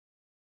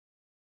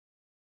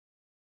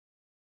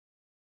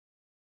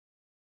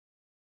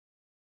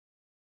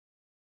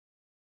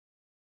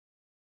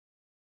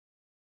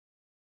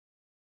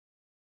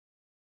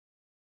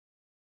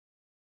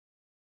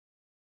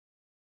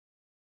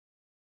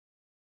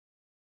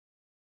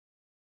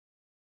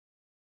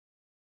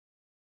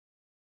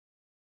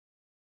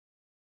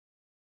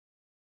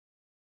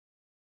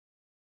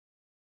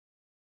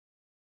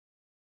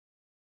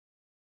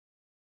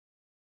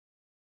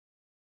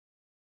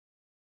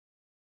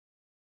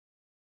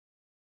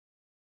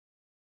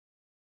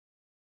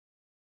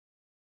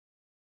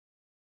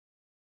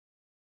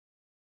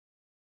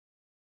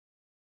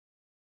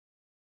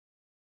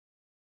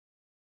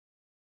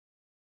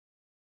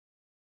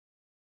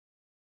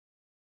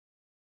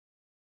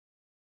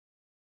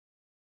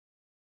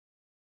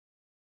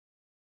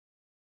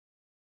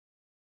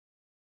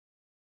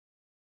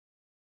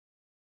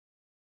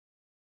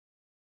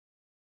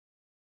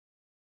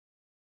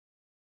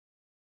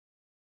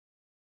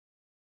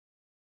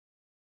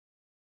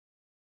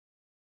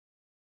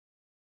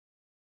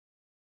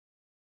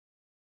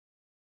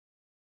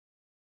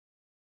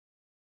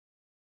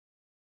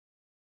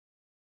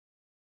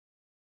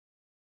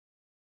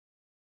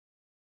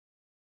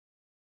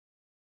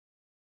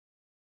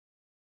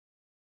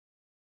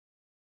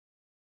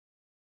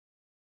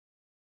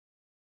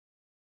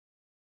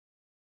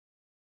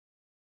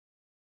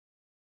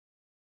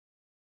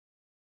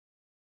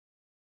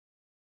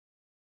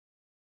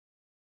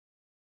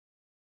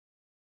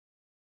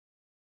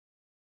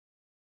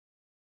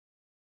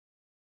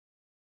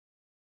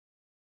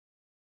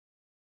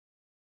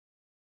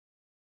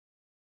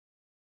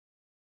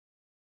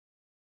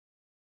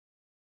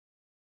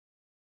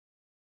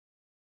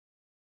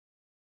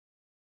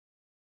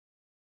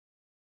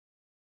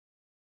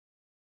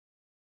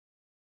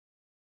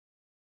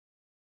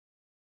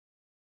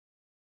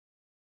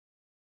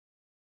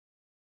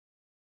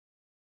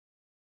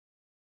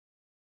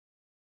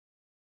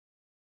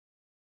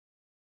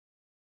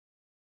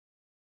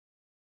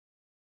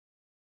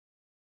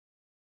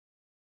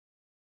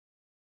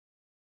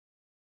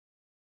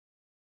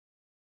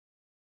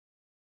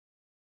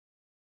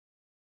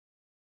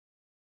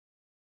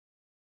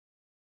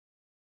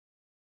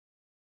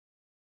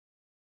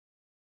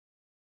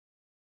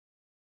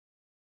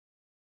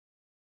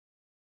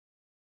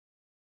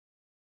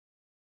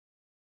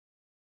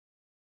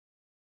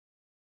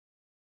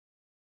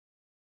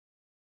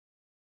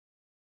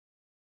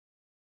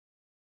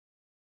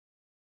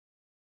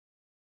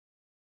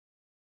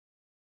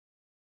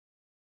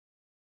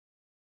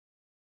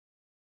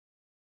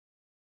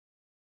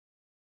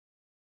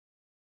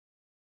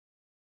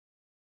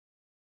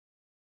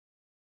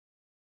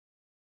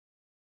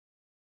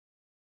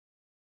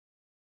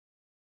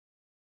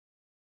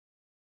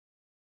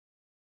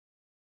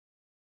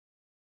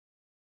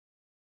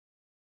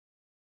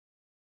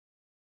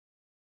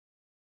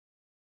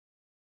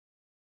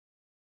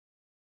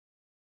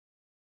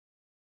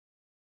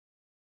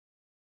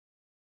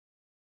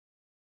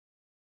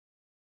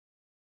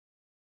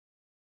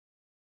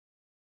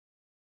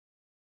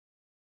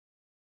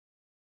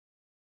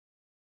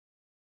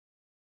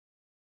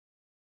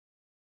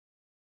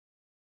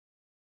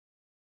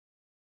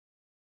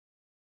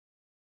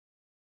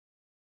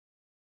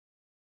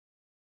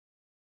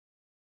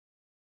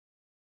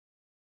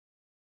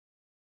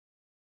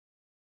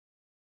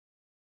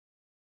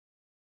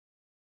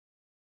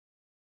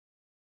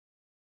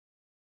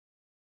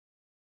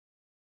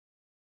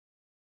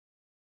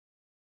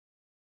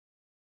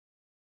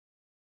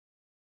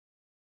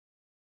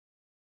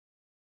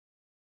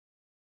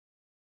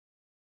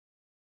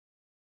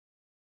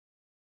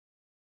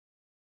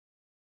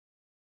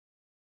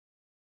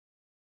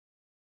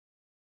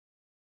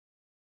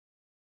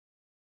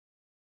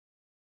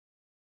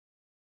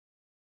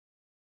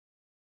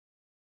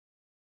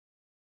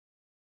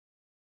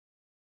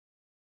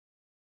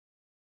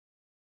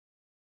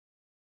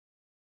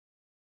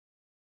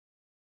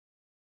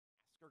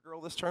Girl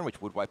this turn,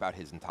 which would wipe out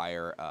his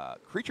entire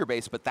creature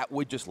base, but that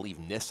would just leave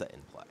Nissa in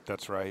play.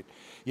 That's right.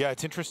 Yeah,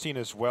 it's interesting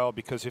as well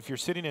because if you're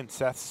sitting in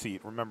Seth's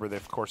seat, remember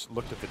they've of course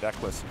looked at the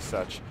deck list and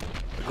such.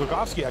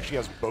 Głogowski actually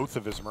has both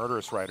of his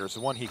Murderous Riders, the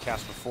one he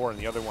cast before and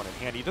the other one in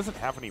hand. He doesn't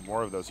have any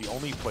more of those. He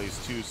only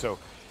plays two. So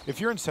if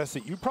you're in Seth's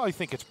seat, you probably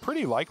think it's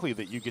pretty likely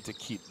that you get to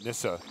keep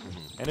Nissa.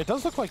 And it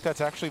does look like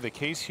that's actually the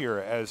case here,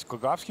 as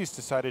Głogowski's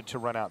decided to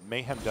run out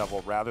Mayhem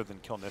Devil rather than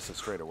kill Nissa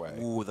straight away.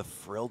 Ooh, the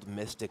Frilled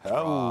Mystic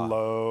draw.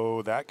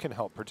 Hello, that can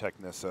help protect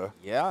Nissa.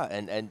 Yeah,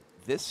 and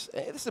this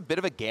is a bit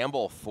of a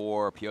gamble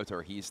for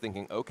Piotr. He's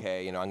thinking,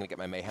 okay, you know, I'm going to get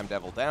my Mayhem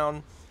Devil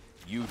down.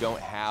 You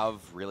don't have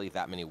really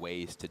that many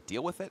ways to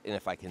deal with it, and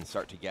if I can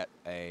start to get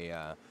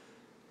a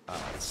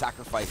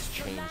sacrifice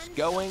chains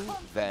going,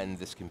 then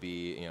this can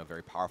be, you know,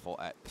 very powerful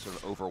at sort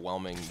of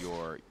overwhelming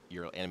your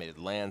animated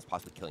lands,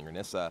 possibly killing your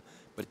Nissa.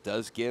 But it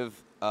does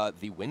give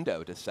the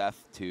window to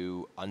Seth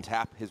to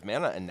untap his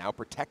mana and now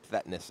protect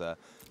that Nissa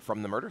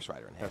from the Murderous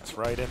Rider in hand. That's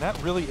right, and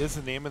that really is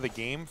the name of the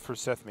game for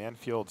Seth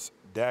Manfield's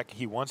deck.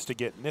 He wants to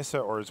get Nissa,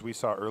 or as we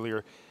saw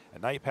earlier, a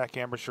Nightpack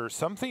Ambusher,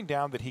 something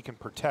down that he can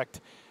protect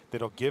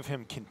that'll give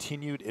him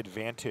continued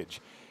advantage.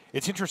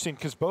 It's interesting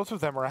because both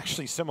of them are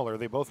actually similar.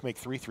 They both make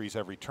 3/3s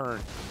every turn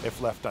if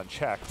left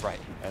unchecked. Right.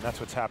 And that's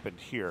what's happened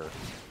here.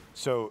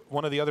 So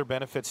one of the other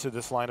benefits to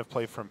this line of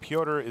play from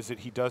Piotr is that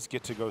he does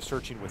get to go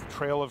searching with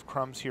Trail of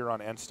Crumbs here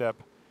on end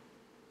step.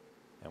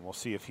 And we'll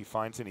see if he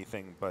finds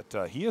anything.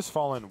 But he has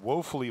fallen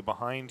woefully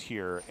behind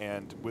here.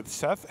 And with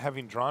Seth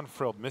having drawn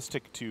Frilled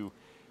Mystic to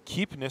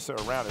keep Nissa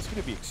around, it's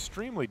going to be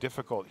extremely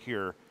difficult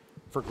here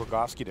for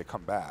Głogowski to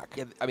come back.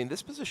 Yeah, I mean,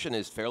 this position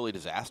is fairly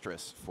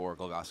disastrous for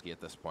Głogowski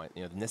at this point.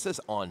 You know, Nissa's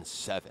on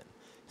 7.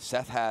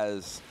 Seth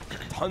has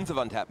tons of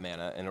untapped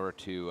mana in order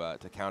to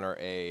counter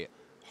a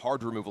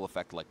hard removal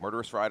effect like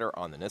Murderous Rider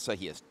on the Nissa.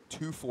 He has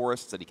 2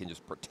 forests that he can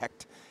just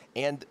protect,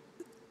 and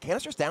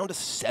Kanister's down to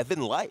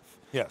 7 life.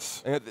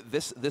 Yes. And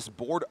this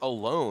board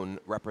alone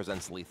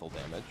represents lethal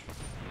damage.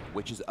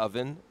 Witch's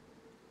Oven.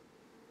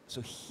 So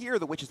here,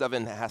 the Witch's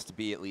Oven has to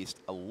be at least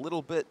a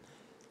little bit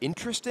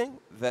interesting,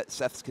 that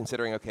Seth's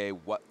considering, okay,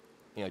 what,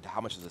 you know,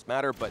 how much does this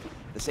matter? But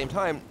at the same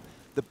time,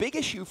 the big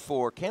issue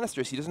for Kanister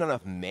is he doesn't have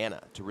enough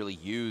mana to really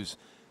use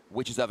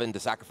Witch's Oven to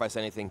sacrifice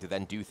anything, to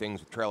then do things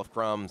with Trail of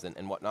Crumbs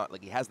and whatnot.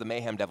 Like, he has the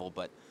Mayhem Devil,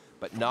 but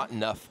not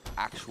enough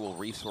actual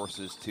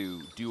resources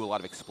to do a lot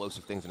of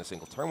explosive things in a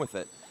single turn with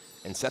it.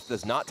 And Seth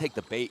does not take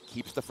the bait,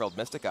 keeps the Frilled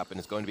Mystic up, and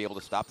is going to be able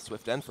to stop the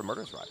Swift End from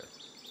Murderous Rider.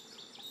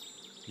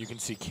 You can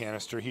see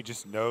Kanister, he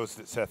just knows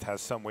that Seth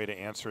has some way to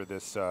answer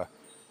this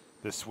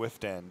this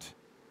Swift End.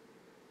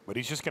 But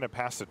he's just going to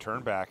pass the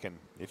turn back, and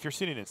if you're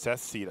sitting in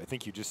Seth's seat, I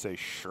think you just say,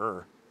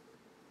 sure.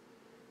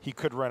 He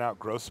could run out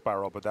Growth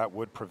Spiral, but that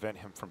would prevent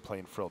him from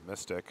playing Frilled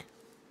Mystic.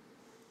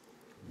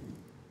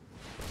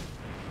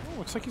 Oh,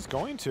 looks like he's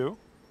going to.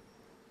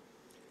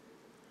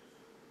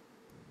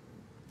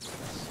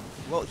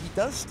 Well, he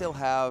does still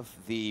have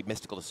the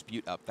Mystical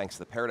Dispute up thanks to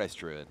the Paradise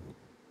Druid.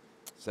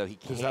 So he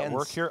can. Does that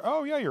work here?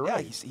 Oh, yeah, you're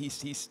right. Yeah,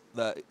 he's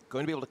going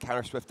to be able to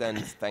counter Swift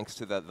End thanks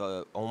to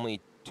the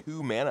only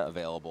 2 mana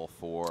available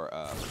for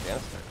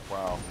Kanister.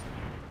 Wow.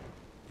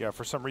 Yeah,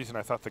 for some reason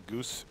I thought the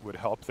Goose would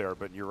help there,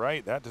 but you're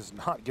right, that does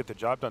not get the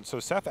job done.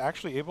 So Seth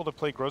actually able to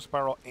play Growth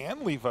Spiral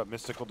and leave up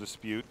Mystical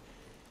Dispute.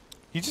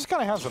 He just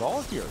kind of has it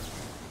all here.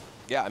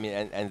 Yeah, I mean,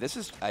 and this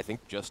is, I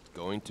think, just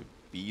going to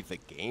be the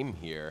game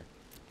here.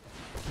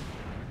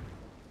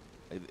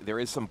 There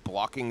is some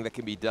blocking that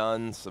can be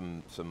done,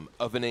 some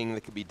ovening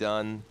that can be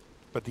done.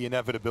 But the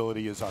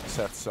inevitability is on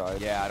Seth's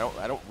side. Yeah,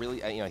 I don't really,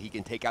 you know, he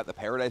can take out the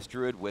Paradise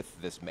Druid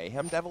with this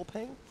Mayhem Devil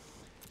ping.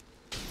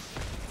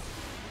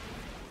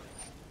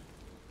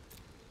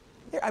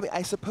 Yeah, I mean,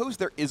 I suppose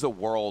there is a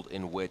world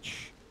in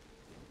which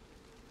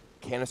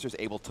Kanister's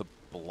able to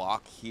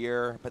block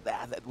here, but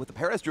with the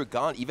Paradise Druid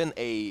gone, even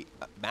a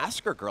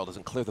Massacre Girl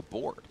doesn't clear the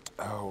board.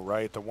 Oh,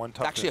 right, the one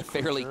toughness It's actually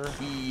a fairly creature.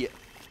 key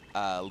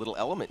little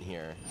element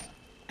here.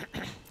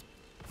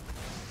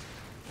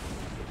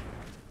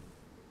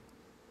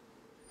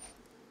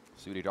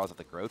 See what he draws at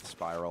the Growth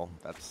Spiral.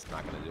 That's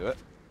not going to do it.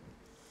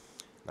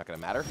 Not going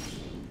to matter.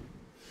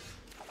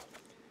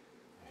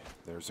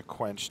 There's a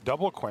Quench,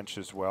 double Quench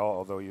as well,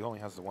 although he only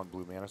has the 1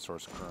 blue mana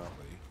source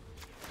currently.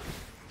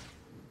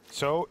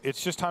 So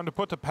it's just time to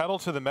put the pedal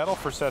to the metal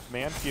for Seth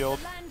Manfield.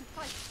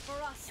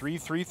 3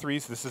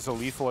 3/3s. This is a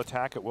lethal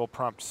attack. It will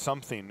prompt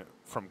something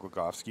from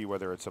Głogowski,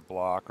 whether it's a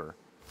block or...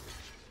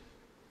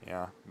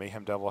 Yeah,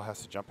 Mayhem Devil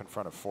has to jump in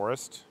front of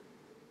Forest.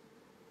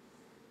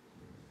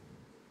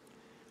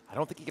 I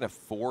don't think he can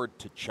afford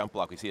to chump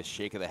block. We see a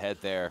shake of the head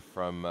there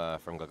from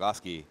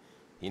Głogowski.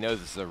 He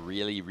knows this is a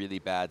really, really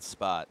bad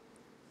spot.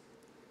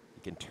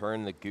 He can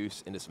turn the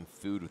Goose into some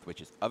food with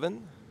Witch's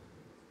Oven.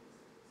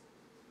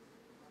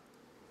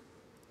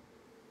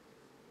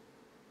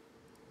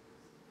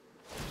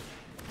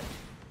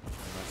 And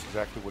that's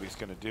exactly what he's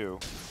going to do.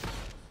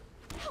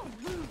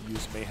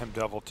 Use Mayhem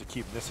Devil to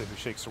keep Nissa, who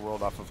shakes the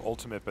world, off of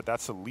ultimate, but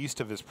that's the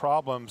least of his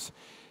problems,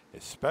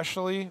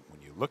 especially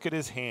when you look at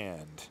his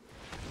hand.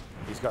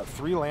 He's got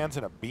 3 lands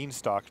and a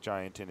Beanstalk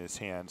Giant in his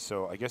hand,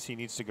 so I guess he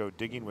needs to go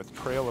digging with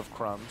Trail of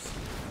Crumbs.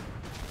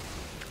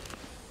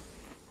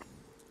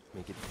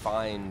 He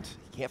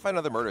can't find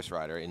another Murderous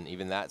Rider, and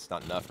even that's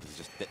not enough because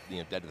he's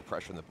just dead to the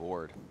pressure on the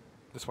board.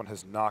 This one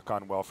has knock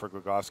on well for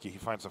Głogowski. He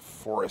finds a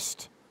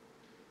forest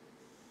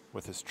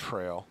with his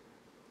trail.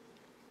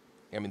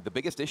 I mean, the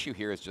biggest issue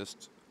here is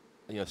just,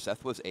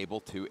 Seth was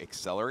able to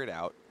accelerate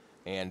out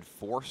and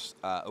force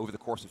over the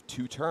course of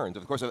 2 turns,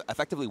 over the course of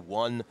effectively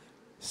 1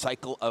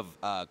 cycle of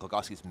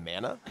Głogowski's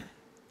mana,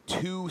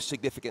 2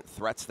 significant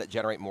threats that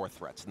generate more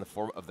threats in the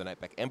form of the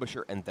Nightback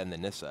Ambusher and then the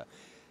Nissa.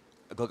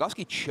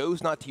 Głogowski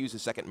chose not to use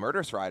his second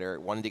Murderous Rider,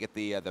 wanted to get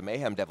the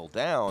Mayhem Devil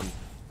down,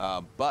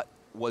 but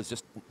was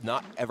just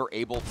not ever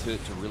able to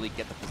really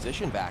get the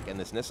position back, and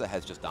this Nissa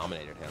has just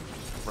dominated him.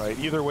 Right,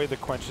 either way, the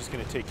Quench is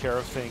going to take care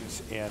of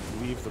things and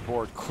leave the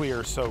board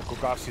clear, so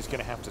Głogowski's going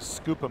to have to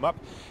scoop him up,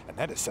 and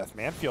that is Seth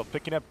Manfield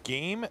picking up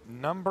game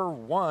number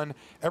 1.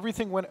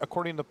 Everything went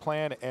according to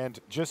plan, and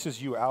just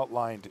as you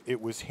outlined,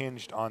 it was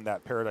hinged on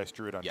that Paradise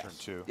Druid on turn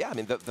 2. Yeah, I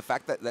mean, the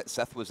fact that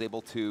Seth was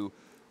able to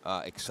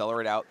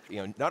accelerate out,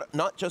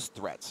 not just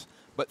threats,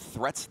 but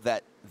threats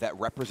that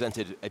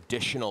represented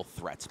additional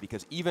threats.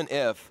 Because even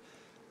if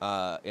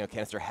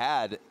Kanister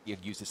had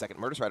used his second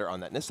Murderous Rider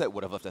on that Nissa, it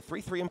would have left a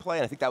 3/3 in play,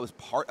 and I think that was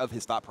part of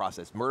his thought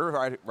process.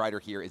 Murderous Rider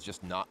here is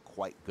just not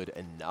quite good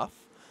enough.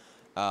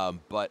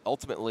 But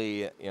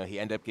ultimately, he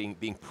ended up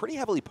being pretty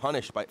heavily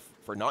punished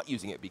for not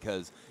using it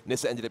because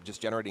Nissa ended up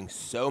just generating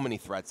so many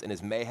threats, and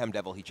his Mayhem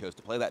Devil he chose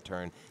to play that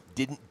turn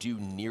didn't do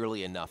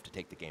nearly enough to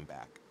take the game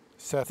back.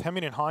 Seth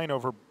hemming and hawing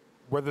over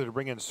whether to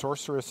bring in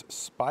Sorceress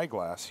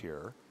Spyglass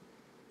here.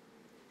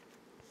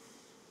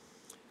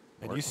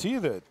 And you see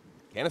that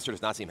Kanister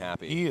does not seem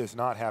happy. He is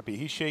not happy.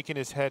 He's shaking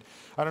his head.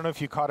 I don't know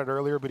if you caught it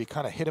earlier, but he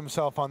kind of hit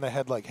himself on the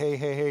head like, hey,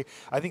 hey, hey.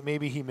 I think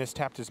maybe he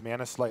mistapped his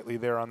mana slightly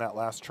there on that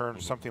last turn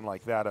or something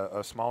like that,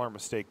 a smaller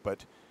mistake,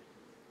 but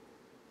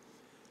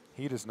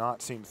he does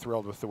not seem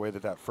thrilled with the way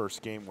that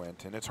first game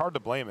went, and it's hard to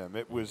blame him.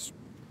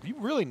 He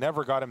really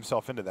never got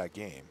himself into that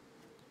game.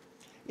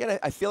 Yeah,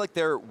 I feel like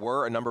there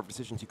were a number of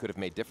decisions he could have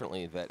made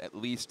differently that at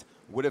least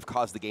would have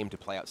caused the game to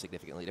play out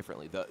significantly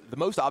differently. The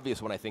most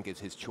obvious one, I think, is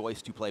his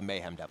choice to play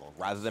Mayhem Devil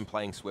rather than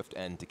playing Swift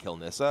End to kill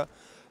Nissa.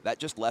 That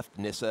just left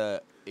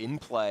Nissa in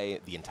play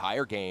the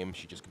entire game.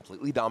 She just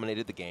completely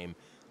dominated the game.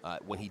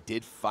 When he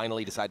did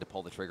finally decide to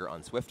pull the trigger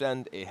on Swift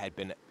End, it had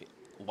been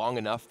long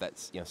enough that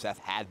Seth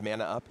had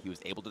mana up. He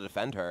was able to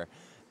defend her,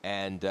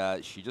 and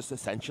she just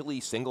essentially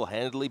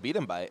single-handedly beat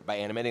him by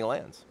animating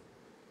lands.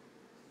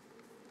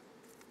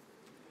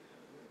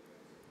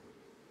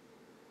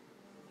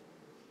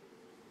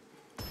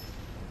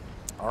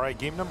 All right,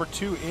 game number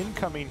 2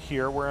 incoming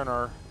here. We're in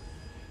our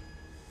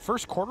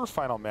first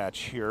quarterfinal match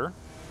here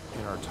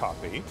in our top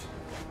 8.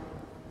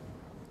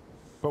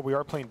 But we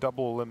are playing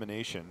double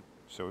elimination,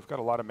 so we've got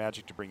a lot of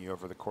magic to bring you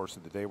over the course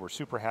of the day. We're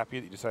super happy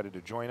that you decided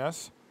to join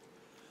us.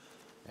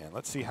 And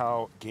let's see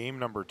how game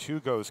number 2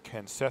 goes.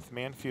 Can Seth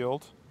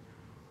Manfield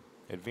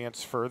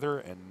advance further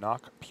and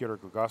knock Piotr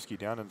Głogowski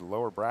down in the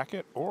lower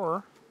bracket,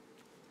 or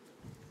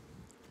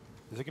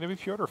is it going to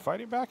be Piotr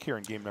fighting back here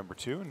in game number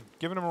 2 and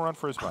giving him a run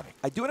for his money?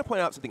 I do want to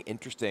point out something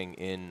interesting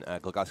in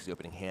Głogowski's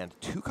opening hand.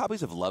 2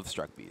 copies of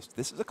Lovestruck Beast.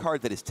 This is a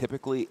card that is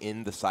typically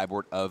in the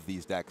sideboard of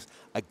these decks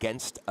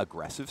against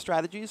aggressive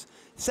strategies.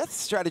 Seth's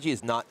strategy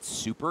is not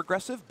super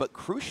aggressive, but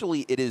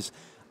crucially it is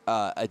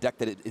a deck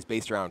that is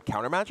based around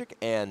counter magic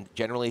and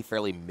generally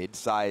fairly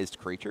mid-sized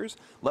creatures.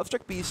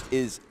 Lovestruck Beast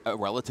is a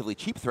relatively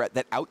cheap threat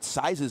that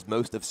outsizes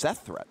most of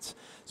Seth threats.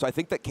 So I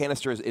think that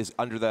Kanister is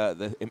under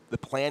the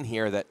plan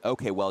here that,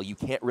 okay, well, you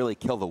can't really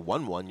kill the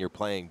 1/1. You're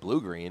playing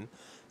blue-green.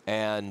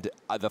 And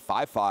the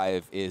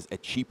 5/5 is a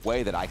cheap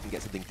way that I can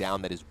get something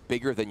down that is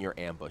bigger than your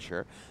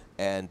ambusher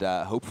and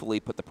hopefully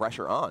put the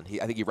pressure on.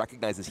 I think he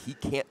recognizes he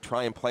can't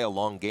try and play a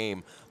long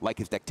game like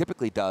his deck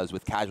typically does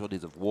with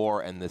Casualties of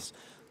War and this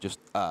just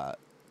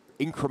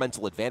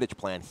incremental advantage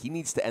plan. He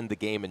needs to end the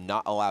game and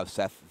not allow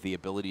Seth the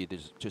ability to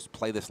just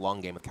play this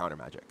long game with counter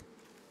magic.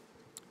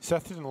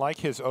 Seth didn't like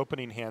his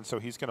opening hand, so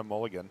he's going to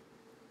mulligan.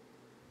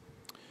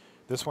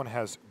 This one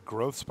has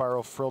Growth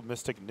Spiral, Frilled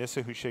Mystic,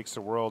 Nissa Who Shakes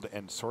the World,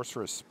 and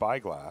Sorceress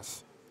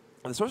Spyglass.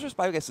 The Sorceress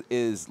Spyglass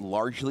is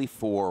largely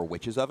for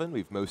Witch's Oven.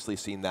 We've mostly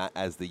seen that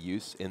as the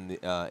use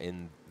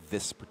in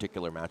this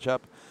particular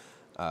matchup.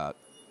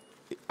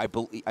 I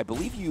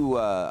believe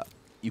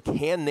you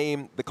can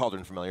name the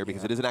Cauldron Familiar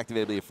because it is an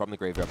activated ability from the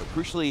graveyard, but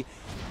crucially,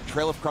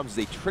 Trail of Crumbs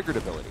is a triggered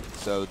ability.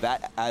 So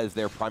that, as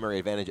their primary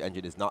advantage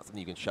engine, is not something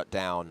you can shut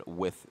down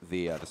with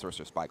the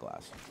Sorcerer's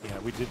Spyglass. Yeah,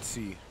 we did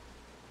see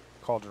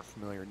Cauldron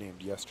Familiar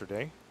named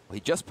yesterday. Well, he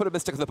just put a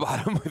Mystic at the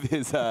bottom with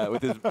his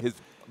his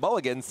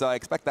mulligan, so I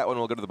expect that one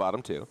will go to the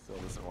bottom too. So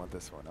doesn't want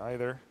this one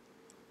either.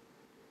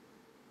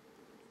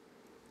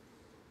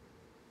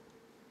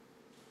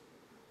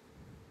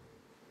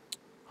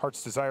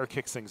 Heart's Desire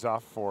kicks things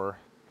off for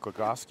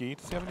Głogowski.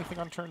 Does he have anything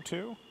on turn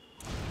 2?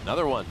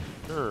 Another one.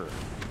 Sure.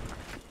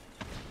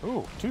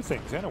 Ooh, 2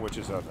 things and a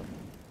Witch's Oven.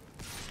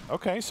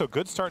 Okay, so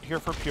good start here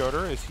for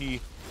Piotr as he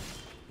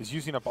is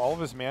using up all of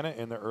his mana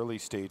in the early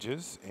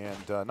stages,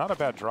 and not a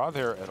bad draw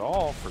there at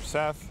all for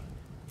Seth.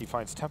 He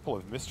finds Temple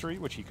of Mystery,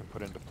 which he can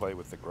put into play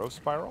with the Growth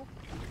Spiral.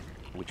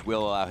 Which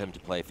will allow him to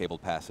play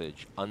Fabled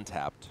Passage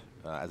untapped,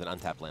 as an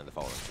untapped land the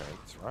following turn.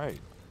 That's right.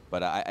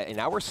 But and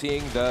now we're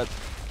seeing the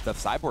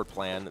sideboard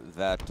plan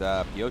that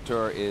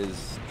Piotr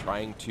is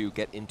trying to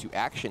get into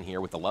action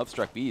here with the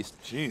Lovestruck Beast.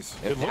 Jeez,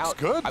 it looks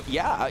good.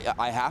 Yeah,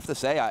 I have to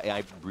say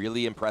I'm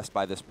really impressed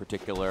by this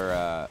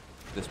particular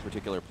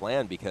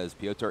plan because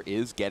Piotr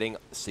is getting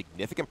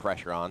significant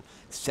pressure on.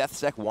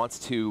 Seth's deck wants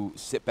to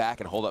sit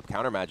back and hold up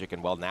counter magic,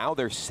 and well, now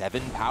there's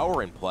 7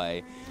 power in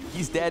play.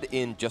 He's dead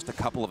in just a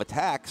couple of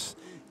attacks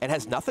and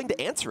has nothing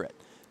to answer it.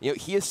 You know,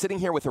 he is sitting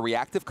here with a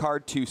reactive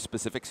card to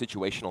specific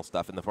situational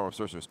stuff in the form of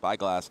Sorcerer's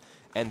Spyglass,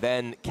 and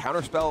then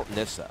Counterspell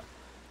Nissa.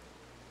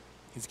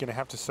 He's going to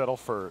have to settle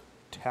for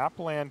tap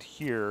land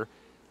here,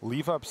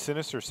 leave up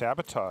Sinister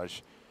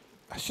Sabotage.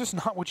 That's just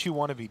not what you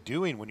want to be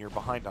doing when you're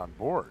behind on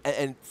board.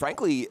 And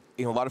frankly,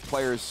 you know, a lot of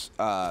players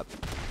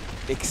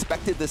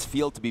expected this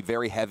field to be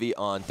very heavy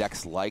on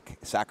decks like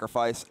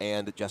Sacrifice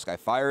and Jeskai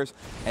Fires,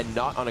 and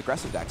not on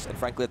aggressive decks. And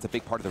frankly, that's a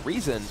big part of the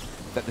reason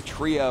that the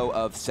trio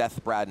of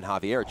Seth, Brad, and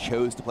Javier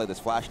chose to play this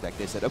Flash deck.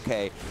 They said,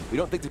 okay, we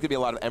don't think there's going to be a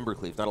lot of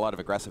Embercleaves, not a lot of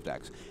aggressive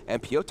decks.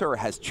 And Piotr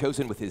has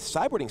chosen with his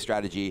sideboarding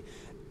strategy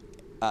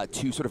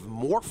to sort of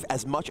morph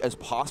as much as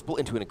possible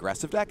into an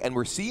aggressive deck, and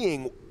we're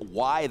seeing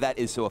why that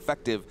is so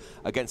effective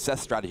against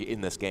Seth's strategy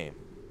in this game.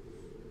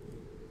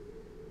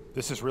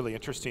 This is really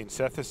interesting.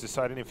 Seth is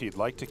deciding if he'd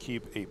like to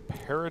keep a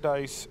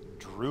Paradise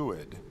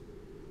Druid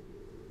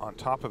on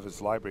top of his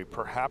library,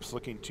 perhaps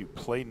looking to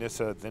play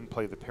Nissa, then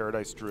play the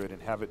Paradise Druid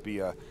and have it be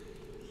a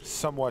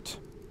somewhat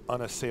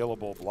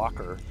unassailable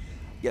blocker.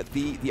 Yeah,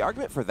 the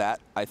argument for that,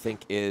 I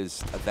think,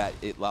 is that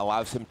it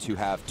allows him to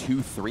have 2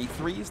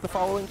 3/3s the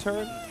following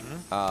turn,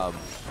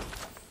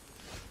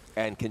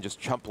 and can just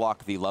chump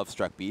block the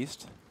Lovestruck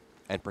Beast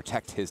and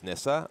protect his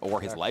Nissa or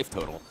his life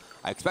total.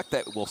 I expect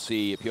that we'll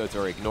see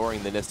Piotr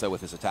ignoring the Nissa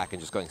with his attack and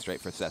just going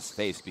straight for Seth's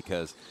face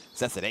because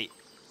Seth's at 8.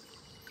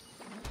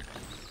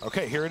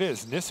 Okay, here it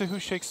is. Nissa Who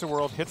Shakes the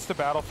World hits the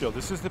battlefield.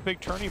 This is the big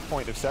turning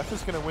point. If Seth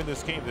is going to win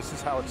this game, this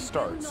is how it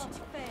starts.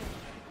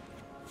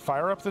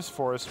 Fire up this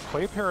forest,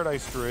 play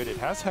Paradise Druid. It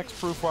has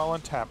hexproof while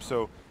untapped,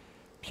 so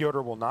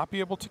Piotr will not be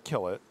able to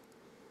kill it.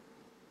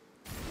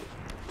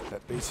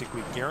 That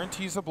basically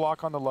guarantees a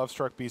block on the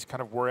Lovestruck Beast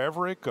kind of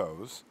wherever it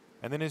goes.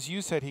 And then as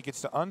you said, he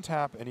gets to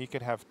untap and he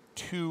could have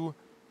 2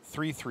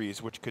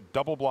 3/3s, which could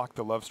double block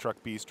the Lovestruck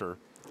Beast or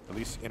at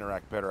least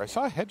interact better. I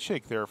saw a head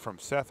shake there from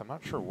Seth. I'm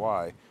not sure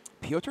why.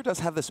 Piotr does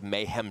have this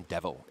Mayhem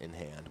Devil in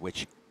hand,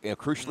 which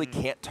crucially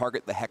can't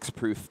target the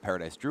hexproof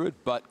Paradise Druid,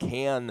 but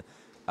can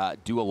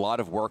do a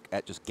lot of work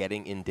at just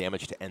getting in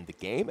damage to end the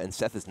game, and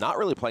Seth is not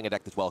really playing a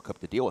deck that's well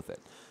equipped to deal with it.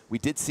 We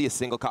did see a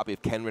single copy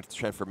of Kenrith's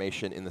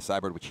Transformation in the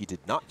sideboard, which he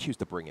did not choose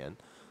to bring in.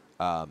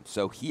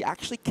 So he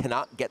actually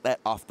cannot get that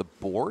off the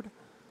board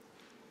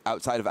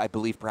outside of, I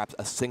believe, perhaps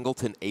a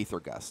Singleton Aether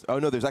Gust. Oh,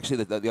 no, there's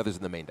actually the others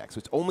in the main deck. So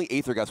it's only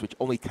Aether Gust, which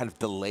only kind of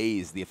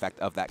delays the effect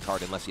of that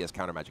card unless he has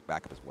counter magic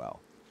backup as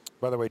well.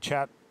 By the way,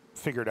 chat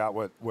figured out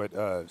what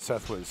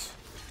Seth was...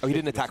 Oh, he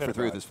didn't attack for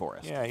 3 with his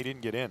forest. Yeah, he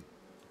didn't get in.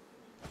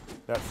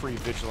 That free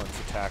Vigilance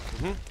attack.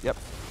 Yep.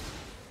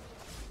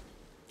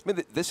 I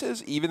mean, this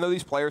is, even though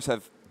these players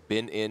have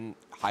been in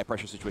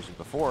high-pressure situations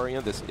before, you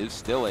know, this is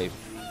still a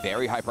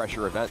very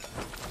high-pressure event.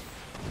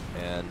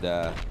 And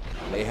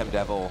Mayhem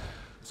Devil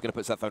is going to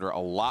put Seth under a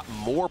lot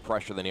more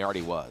pressure than he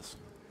already was.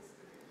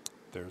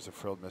 There's a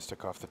Frilled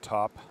Mystic off the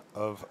top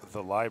of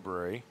the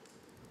library.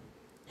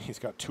 He's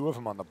got 2 of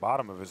them on the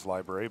bottom of his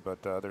library,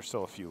 but there's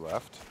still a few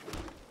left.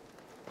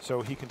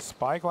 So he can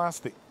Spyglass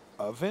the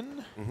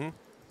Oven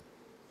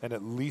and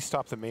at least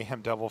stop the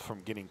Mayhem Devil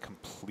from getting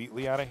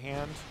completely out of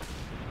hand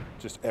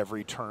just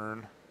every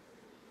turn.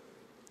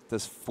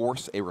 Does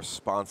force a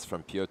response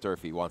from Piotr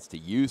if he wants to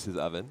use his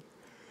Oven.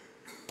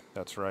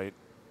 That's right.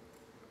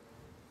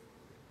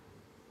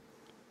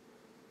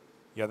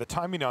 Yeah, the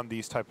timing on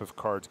these type of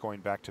cards, going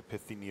back to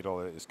Pithy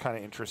Needle, is kind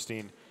of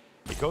interesting.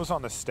 It goes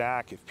on the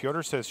stack. If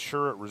Piotr says,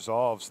 sure, it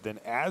resolves, then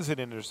as it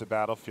enters the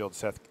battlefield,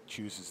 Seth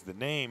chooses the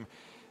name.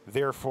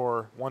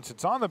 Therefore, once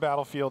it's on the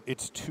battlefield,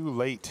 it's too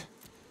late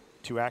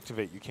to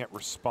activate. You can't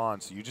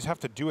respond, so you just have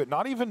to do it,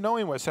 not even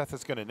knowing what Seth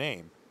is going to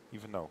name,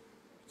 even though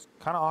it's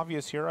kind of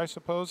obvious here, I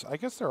suppose. I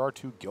guess there are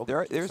 2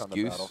 Gilded Geese on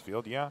the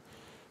battlefield, yeah.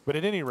 But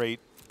at any rate,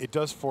 it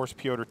does force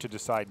Piotr to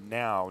decide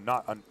now,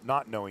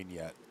 not knowing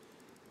yet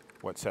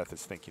what Seth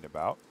is thinking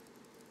about.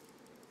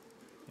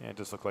 And it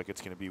does look like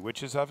it's going to be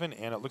Witch's Oven,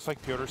 and it looks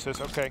like Piotr says,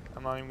 okay,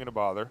 I'm not even going to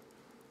bother.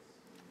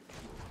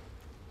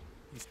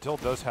 He still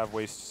does have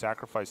ways to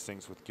sacrifice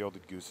things with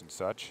Gilded Goose and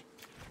such.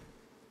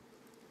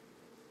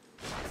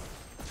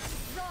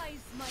 Rise,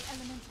 my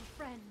elemental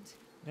friend.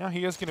 Now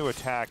he is going to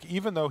attack.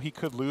 Even though he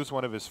could lose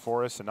one of his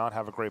forests and not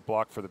have a great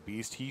block for the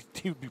beast, he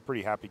would be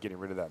pretty happy getting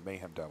rid of that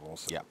Mayhem Devil.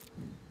 So yeah.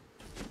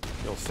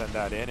 He'll send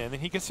that in, and then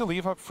he gets to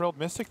leave up Frilled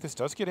Mystic. This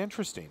does get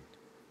interesting.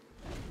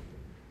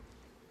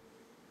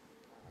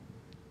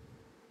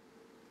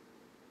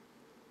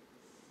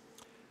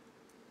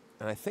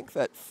 And I think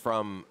that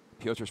from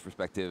Piotr's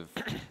perspective,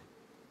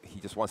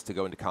 he just wants to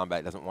go into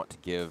combat, doesn't want to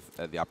give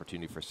the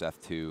opportunity for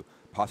Seth to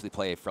possibly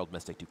play a Frilled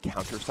Mystic to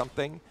counter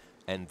something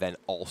and then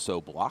also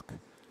block.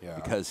 Yeah.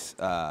 Because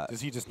Does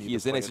he just need he to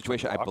is in play a it to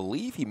situation, I block?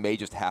 believe he may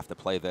just have to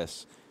play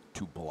this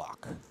to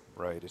block.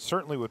 Right. It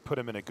certainly would put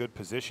him in a good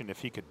position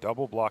if he could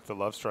double block the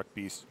Lovestruck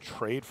Beast,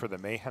 trade for the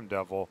Mayhem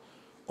Devil,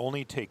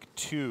 only take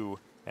 2,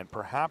 and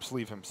perhaps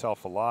leave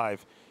himself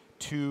alive.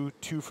 2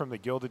 from the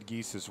Gilded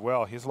Geese as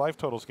well. His life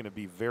total is going to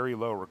be very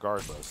low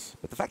regardless.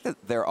 But the fact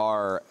that there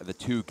are the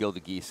 2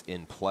 Gilded Geese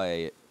in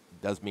play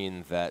does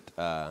mean that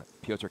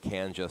Piotr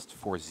can just,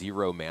 for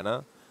 0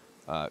 mana,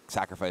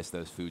 sacrifice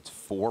those foods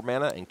for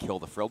mana and kill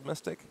the Frilled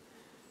Mystic.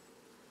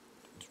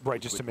 Right,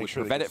 just to make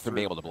sure prevent that it from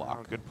being able to block.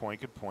 Oh, good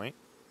point, good point.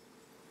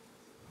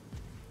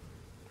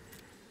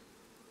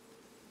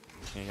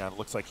 Hang on, it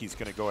looks like he's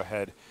going to go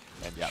ahead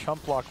and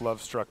chump block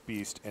Lovestruck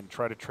Beast and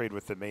try to trade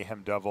with the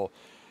Mayhem Devil.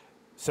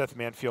 Seth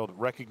Manfield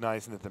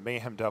recognizing that the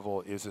Mayhem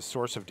Devil is a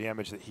source of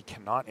damage that he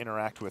cannot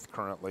interact with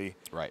currently.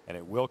 Right. And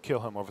it will kill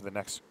him over the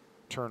next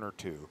turn or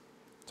 2.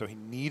 So he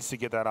needs to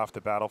get that off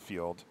the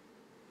battlefield.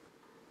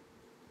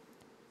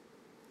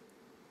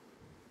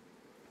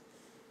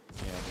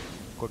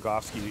 And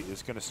Głogowski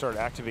is going to start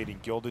activating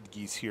Gilded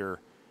Geese here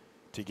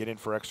to get in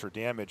for extra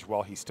damage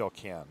while he still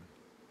can.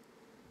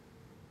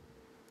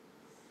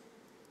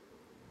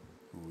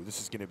 Ooh, this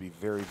is going to be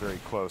very, very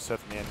close.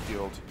 Seth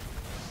Manfield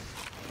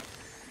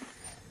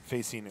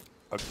facing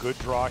a good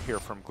draw here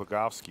from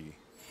Głogowski.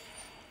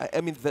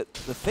 I mean, the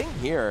thing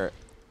here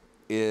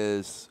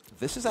is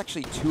this is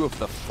actually 2 of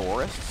the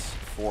forests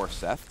for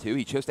Seth, too.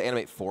 He chose to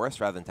animate Forest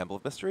rather than Temple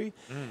of Mystery.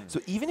 So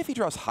even if he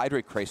draws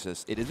Hydrate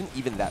Crisis, it isn't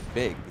even that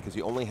big because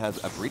he only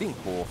has a breeding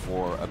pool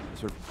for a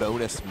sort of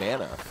bonus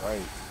mana.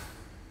 Right.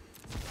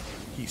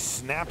 He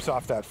snaps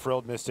off that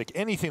Frilled Mystic.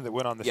 Anything that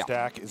went on the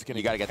stack is going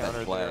to get that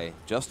in play. There.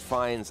 Just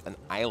finds an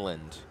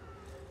island.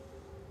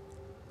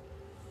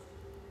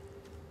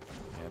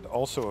 And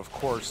also, of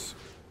course,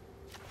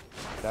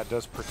 that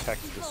does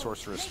protect the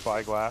Sorcerer's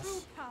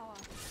Spyglass.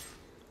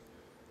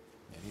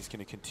 And he's going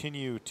to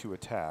continue to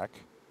attack.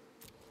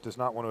 Does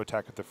not want to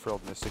attack with the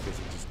Frilled Mystic as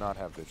he does not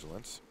have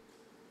Vigilance.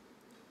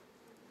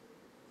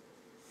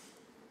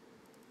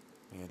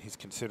 And he's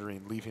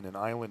considering leaving an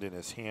island in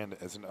his hand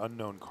as an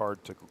unknown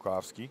card to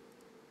Głogowski.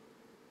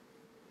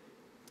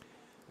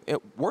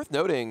 Worth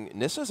noting,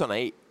 Nissa's on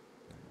 8.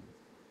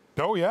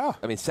 Oh, yeah.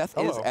 I mean, Seth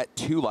is at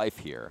 2 life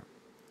here.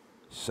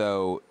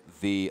 So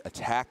the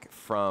attack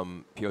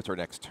from Piotr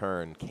next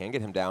turn can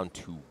get him down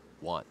to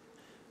 1.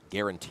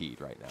 Guaranteed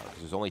right now. Because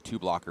there's only 2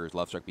 blockers.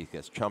 Lovestruck Beast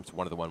gets chumped.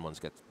 One of the ones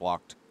gets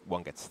blocked.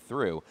 One gets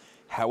through.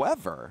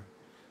 However,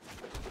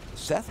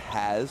 Seth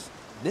has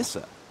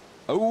Nissa.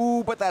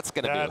 Oh, but that's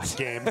going to be That's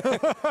game.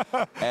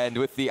 And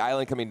with the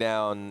island coming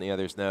down,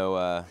 there's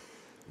no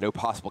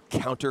possible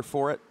counter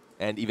for it.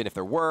 And even if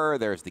there were,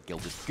 there's the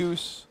Gilded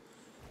Goose.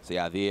 So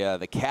yeah,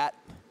 the cat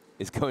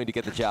is going to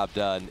get the job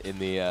done in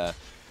the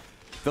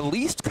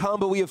least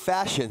combo-y of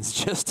fashions.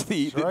 Just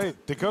the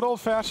good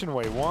old-fashioned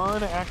way.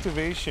 1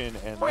 activation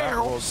and that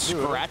will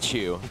scratch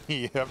you.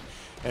 Yep.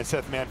 And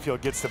Seth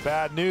Manfield gets the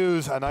bad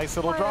news. A nice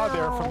little draw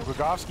there from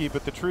Głogowski,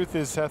 but the truth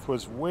is Seth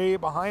was way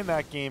behind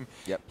that game.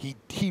 Yep.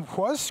 He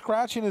was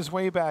scratching his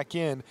way back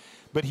in,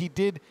 but he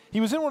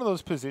was in one of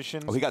those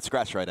positions. Oh, he got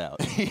scratched right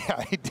out.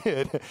 Yeah, he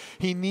did.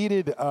 He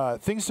needed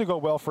things to go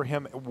well for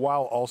him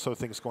while also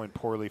things going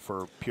poorly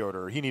for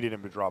Piotr. He needed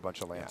him to draw a bunch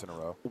of lands in a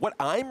row. What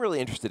I'm really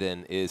interested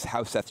in is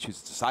how Seth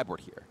chooses to sideboard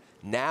here.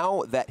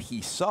 Now that he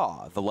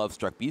saw the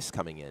Lovestruck Beast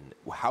coming in,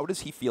 how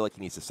does he feel like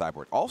he needs to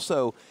sideboard?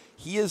 Also,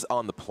 he is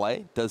on the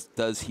play.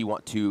 Does he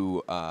want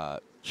to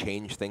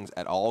change things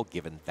at all,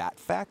 given that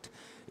fact?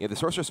 The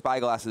Sorcerer's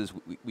Spyglasses,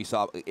 we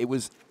saw, it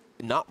was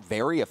not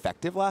very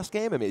effective last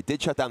game. I mean, it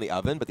did shut down the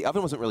oven, but the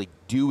oven wasn't really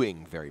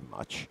doing very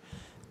much.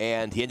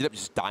 And he ended up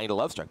just dying to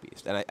Lovestruck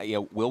Beast. And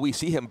will we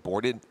see him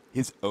boarded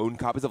his own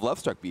copies of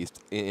Lovestruck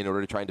Beast in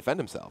order to try and defend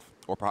himself?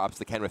 Or perhaps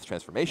the Kenrith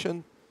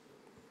Transformation?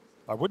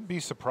 I wouldn't be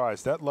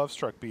surprised. That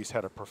Lovestruck Beast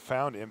had a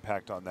profound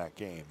impact on that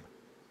game.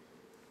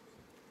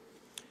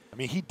 I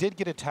mean, he did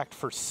get attacked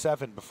for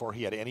 7 before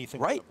he had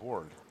anything on the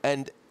board.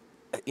 And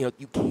you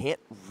can't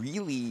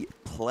really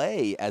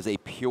play as a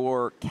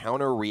pure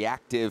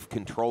counter-reactive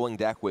controlling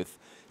deck with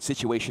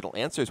situational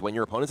answers when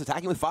your opponent's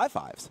attacking with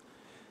 5/5s.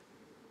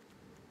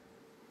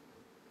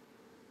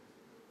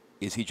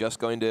 Is he just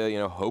going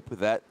to, hope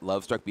that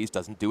Lovestruck Beast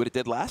doesn't do what it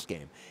did last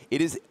game?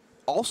 It is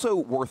also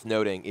worth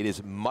noting, it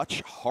is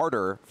much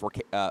harder for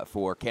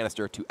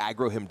Kanister to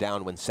aggro him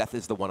down when Seth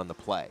is the one on the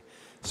play.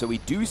 So we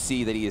do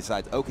see that he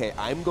decides, okay,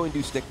 I'm going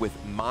to stick with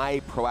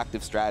my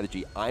proactive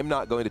strategy. I'm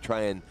not going to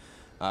try and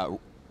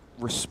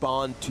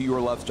respond to your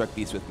Lovestruck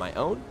Beast with my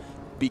own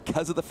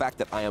because of the fact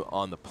that I am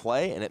on the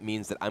play, and it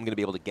means that I'm going to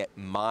be able to get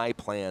my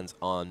plans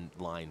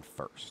online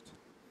first.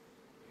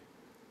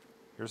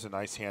 Here's a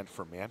nice hand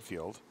for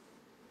Manfield.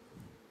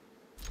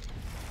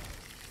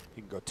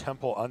 You can go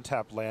Temple,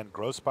 untap land,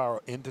 Growth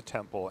Spiral into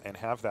Temple, and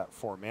have that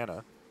 4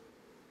 mana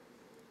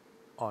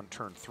on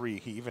turn 3.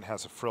 He even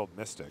has a Frilled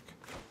Mystic.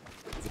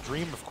 The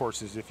dream, of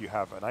course, is if you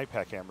have an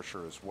iPack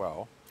Ambusher as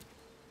well,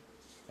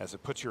 as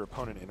it puts your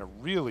opponent in a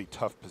really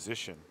tough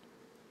position,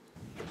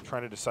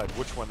 trying to decide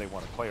which one they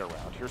want to play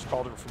around. Here's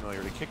Cauldron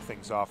Familiar to kick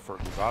things off for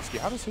Głogowski.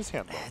 How does his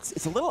hand look?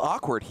 It's a little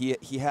awkward.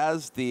 He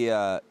has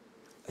the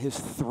his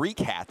 3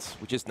 cats,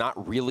 which is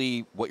not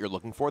really what you're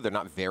looking for. They're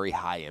not very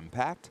high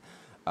impact.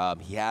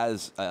 He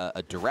has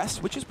a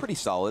Duress, which is pretty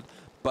solid.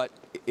 But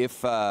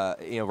if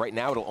right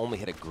now it'll only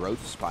hit a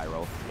growth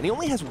spiral, and he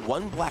only has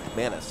 1 black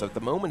mana. So at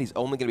the moment he's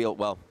only going to be able.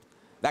 Well,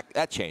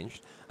 that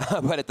changed.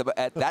 But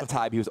at that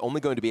time he was only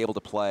going to be able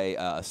to play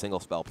a single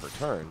spell per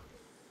turn.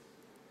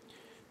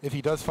 If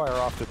he does fire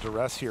off the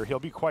Duress here, he'll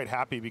be quite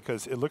happy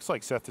because it looks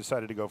like Seth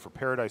decided to go for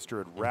Paradise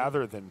Druid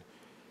rather than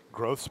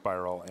Growth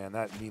Spiral, and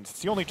that means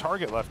it's the only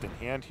target left in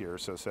hand here,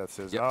 so Seth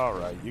says, yep. All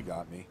right, you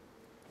got me.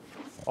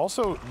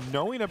 Also,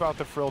 knowing about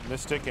the Frilled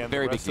Mystic and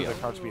Very the rest big of deal.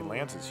 the cards being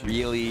lands is huge.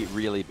 Really,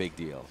 really big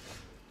deal.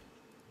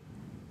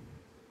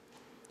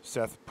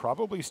 Seth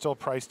probably still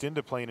priced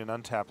into playing an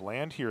untapped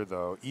land here,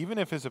 though. Even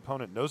if his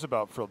opponent knows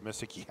about Frilled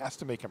Mystic, he has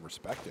to make him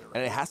respect it, right?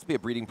 And it has to be a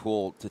breeding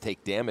pool to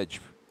take damage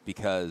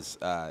because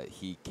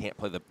he can't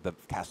play the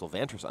Castle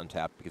Vantress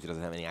untapped because he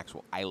doesn't have any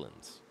actual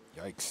islands.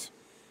 Yikes.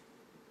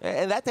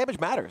 And that damage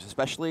matters,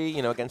 especially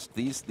against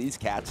these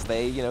cats.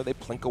 They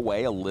plink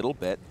away a little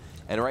bit,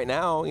 and right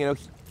now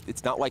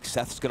it's not like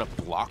Seth's going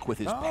to block with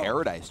his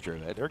Paradise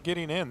Druid. They're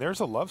getting in.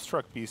 There's a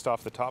Lovestruck Beast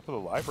off the top of the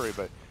library,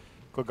 but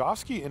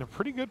Głogowski in a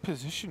pretty good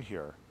position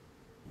here.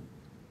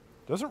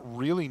 Doesn't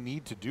really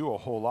need to do a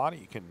whole lot.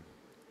 He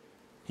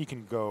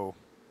can go.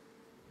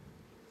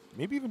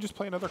 Maybe even just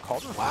play another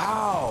Cauldron.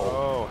 Wow.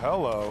 Oh,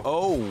 hello.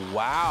 Oh,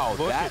 wow.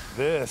 Look at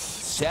this.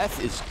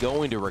 Seth is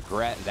going to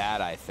regret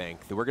that, I think.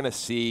 We're going to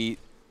see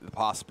the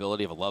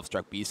possibility of a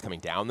Lovestruck Beast coming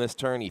down this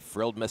turn. He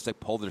Frilled Mystic,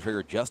 pulled the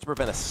trigger just to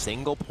prevent a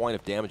single point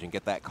of damage and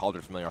get that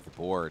Cauldron Familiar off the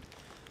board.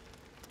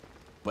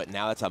 But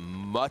now that's a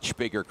much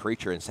bigger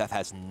creature, and Seth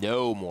has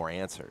no more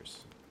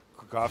answers.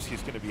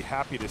 Głogowski's going to be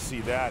happy to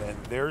see that, and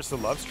there's the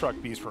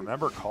Lovestruck Beast.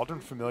 Remember,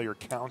 Cauldron Familiar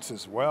counts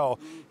as well.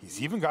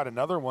 He's even got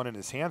another one in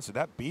his hand, so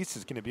that beast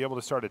is going to be able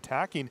to start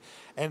attacking,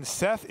 and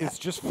Seth is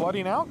just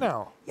flooding out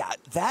now. Yeah,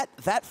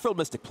 that Frilled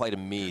Mystic play to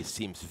me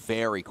seems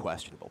very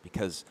questionable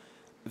because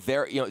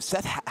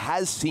Seth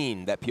has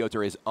seen that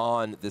Piotr is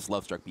on this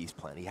Lovestruck Beast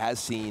plan. He has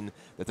seen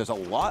that there's a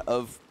lot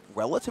of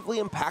relatively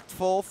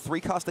impactful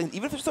 3-cost things,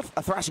 even if it's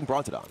a Thrashing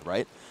Brontodon,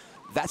 right?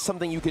 That's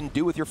something you can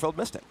do with your Frilled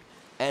Mystic.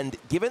 And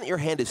given that your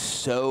hand is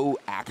so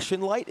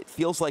action-light, it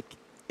feels like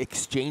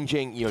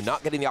exchanging,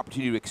 not getting the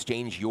opportunity to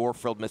exchange your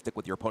Frilled Mystic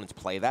with your opponent's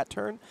play that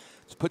turn,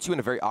 just puts you in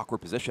a very awkward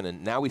position.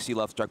 And now we see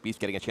Lovestruck Beast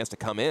getting a chance to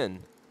come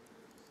in.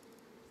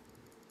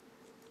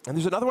 And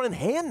there's another one in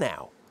hand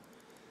now.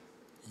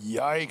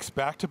 Yikes,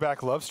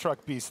 back-to-back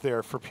Lovestruck Beast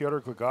there for Piotr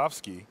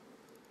Głogowski.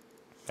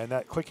 And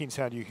that clicking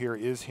sound you hear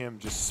is him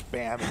just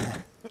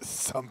spamming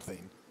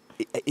something.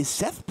 Is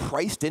Seth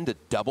priced into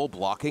double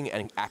blocking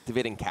and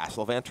activating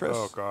Castle Vantress?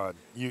 Oh God!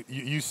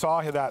 You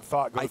saw that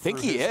thought go through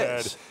his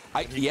head.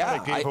 I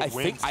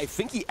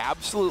think he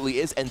absolutely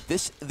is. And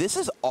this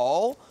is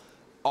all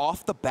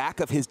off the back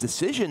of his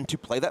decision to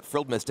play that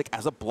Frilled Mystic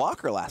as a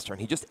blocker last turn.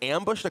 He just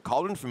ambushed a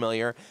Cauldron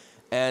Familiar,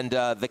 and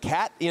the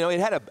cat, it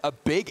had a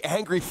big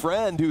angry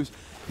friend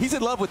he's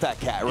in love with that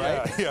cat,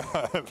 right?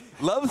 Yeah.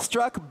 Love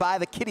struck by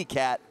the kitty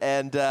cat,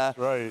 and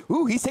right.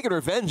 Ooh, he's taking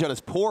revenge on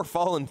his poor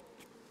fallen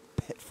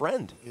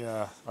friend.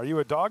 Yeah. Are you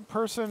a dog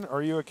person or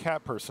are you a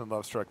cat person,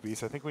 Lovestruck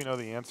Beast? I think we know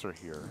the answer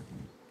here.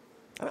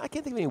 I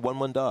can't think of any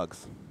 1/1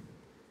 dogs.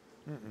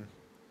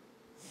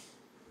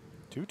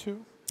 2/2.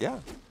 Yeah.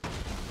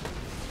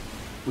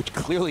 Which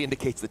clearly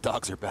indicates the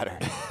dogs are better.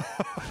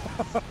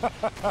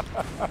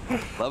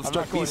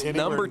 Lovestruck Beast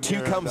number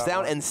 2 comes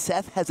down, and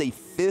Seth has a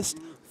fist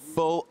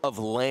full of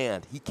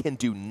land. He can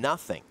do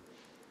nothing.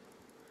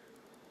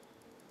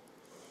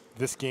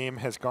 This game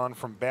has gone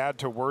from bad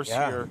to worse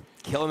here.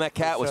 Killing that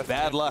cat was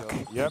bad luck.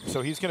 Yep,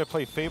 so he's going to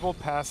play Fabled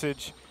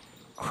Passage,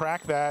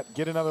 crack that,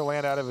 get another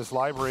land out of his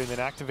library, and then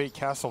activate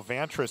Castle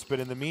Vantress. But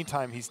in the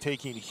meantime, he's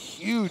taking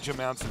huge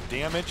amounts of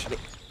damage.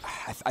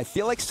 I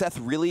feel like Seth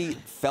really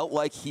felt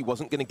like he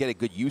wasn't going to get a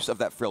good use of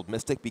that Frilled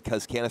Mystic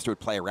because Kanister would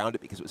play around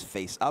it because it was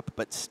face up,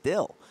 but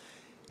still.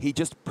 He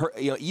just,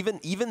 even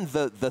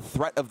the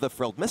threat of the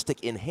Frilled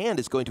Mystic in hand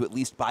is going to at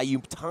least buy you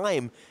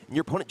time, and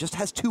your opponent just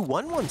has 2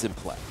 1/1s in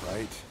play.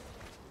 Right.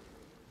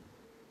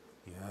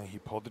 Yeah, he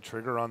pulled the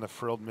trigger on the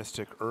Frilled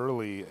Mystic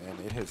early, and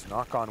it has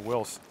not gone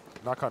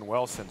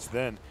well since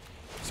then.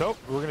 So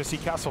we're going to see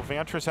Castle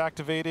Vantress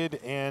activated,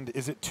 and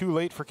is it too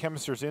late for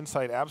Kanister's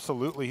Insight?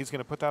 Absolutely. He's going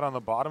to put that on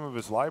the bottom of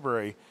his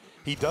library.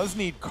 He does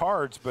need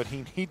cards, but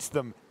he needs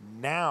them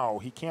now.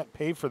 He can't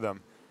pay for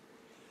them.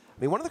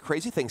 I mean, one of the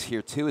crazy things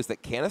here, too, is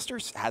that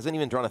Kanister hasn't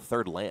even drawn a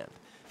 3rd land.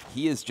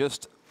 He has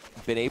just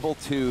been able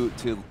to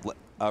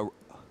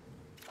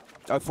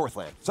 4th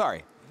land.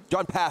 Sorry.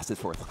 Drawn past his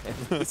 4th land,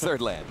 his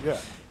 3rd land. Yeah.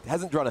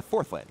 Hasn't drawn a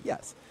 4th land,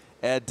 yes.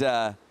 And,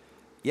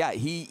 yeah,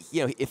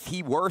 if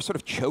he were sort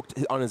of choked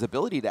on his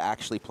ability to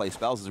actually play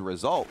spells as a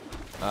result,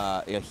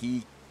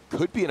 he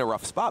could be in a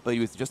rough spot, but he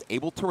was just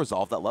able to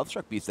resolve that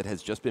Lovestruck Beast that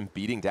has just been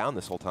beating down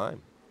this whole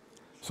time.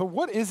 So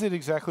what is it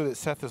exactly that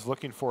Seth is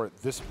looking for at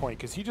this point?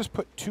 Because he just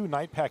put 2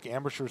 Night Pack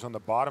Ambushers on the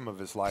bottom of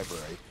his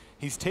library.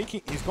 He's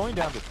going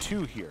down to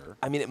 2 here.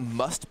 I mean, it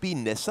must be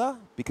Nissa,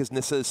 because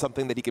Nissa is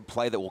something that he could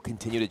play that will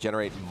continue to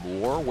generate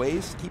more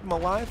ways to keep him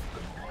alive.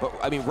 But,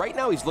 I mean, right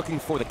now he's looking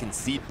for the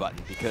concede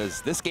button,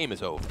 because this game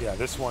is over. Yeah,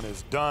 this one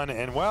is done.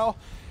 And, well,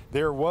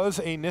 there was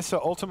a Nissa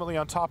ultimately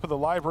on top of the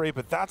library,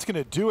 but that's going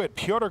to do it.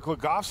 Piotr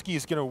Głogowski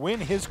is going to win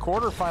his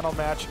quarterfinal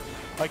match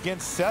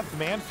against Seth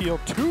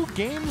Manfield. 2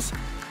 games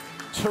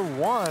to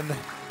 1.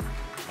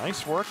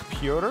 Nice work,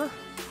 Piotr.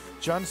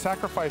 Jun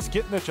Sacrifice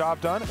getting the job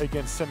done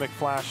against Simic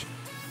Flash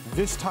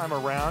this time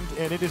around.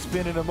 And it has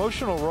been an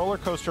emotional roller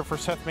coaster for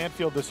Seth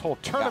Manfield this whole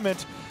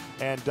tournament.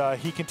 Yeah. And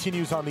he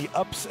continues on the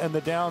ups and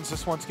the downs.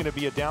 This one's going to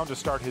be a down to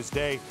start his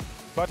day.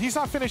 But he's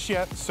not finished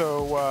yet,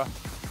 so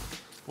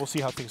we'll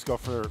see how things go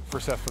for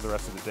Seth for the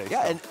rest of the day.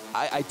 Yeah, so. And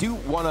I do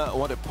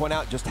want to point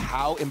out just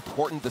how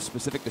important the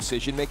specific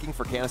decision-making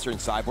for Kanister and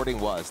sideboarding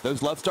was.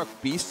 Those Lovestruck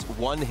Beasts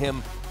won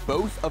him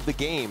both of the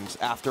games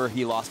after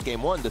he lost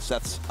game 1 to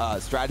Seth's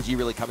strategy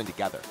really coming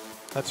together.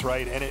 That's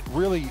right, and it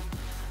really,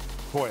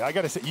 boy, I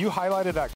got to say, you highlighted that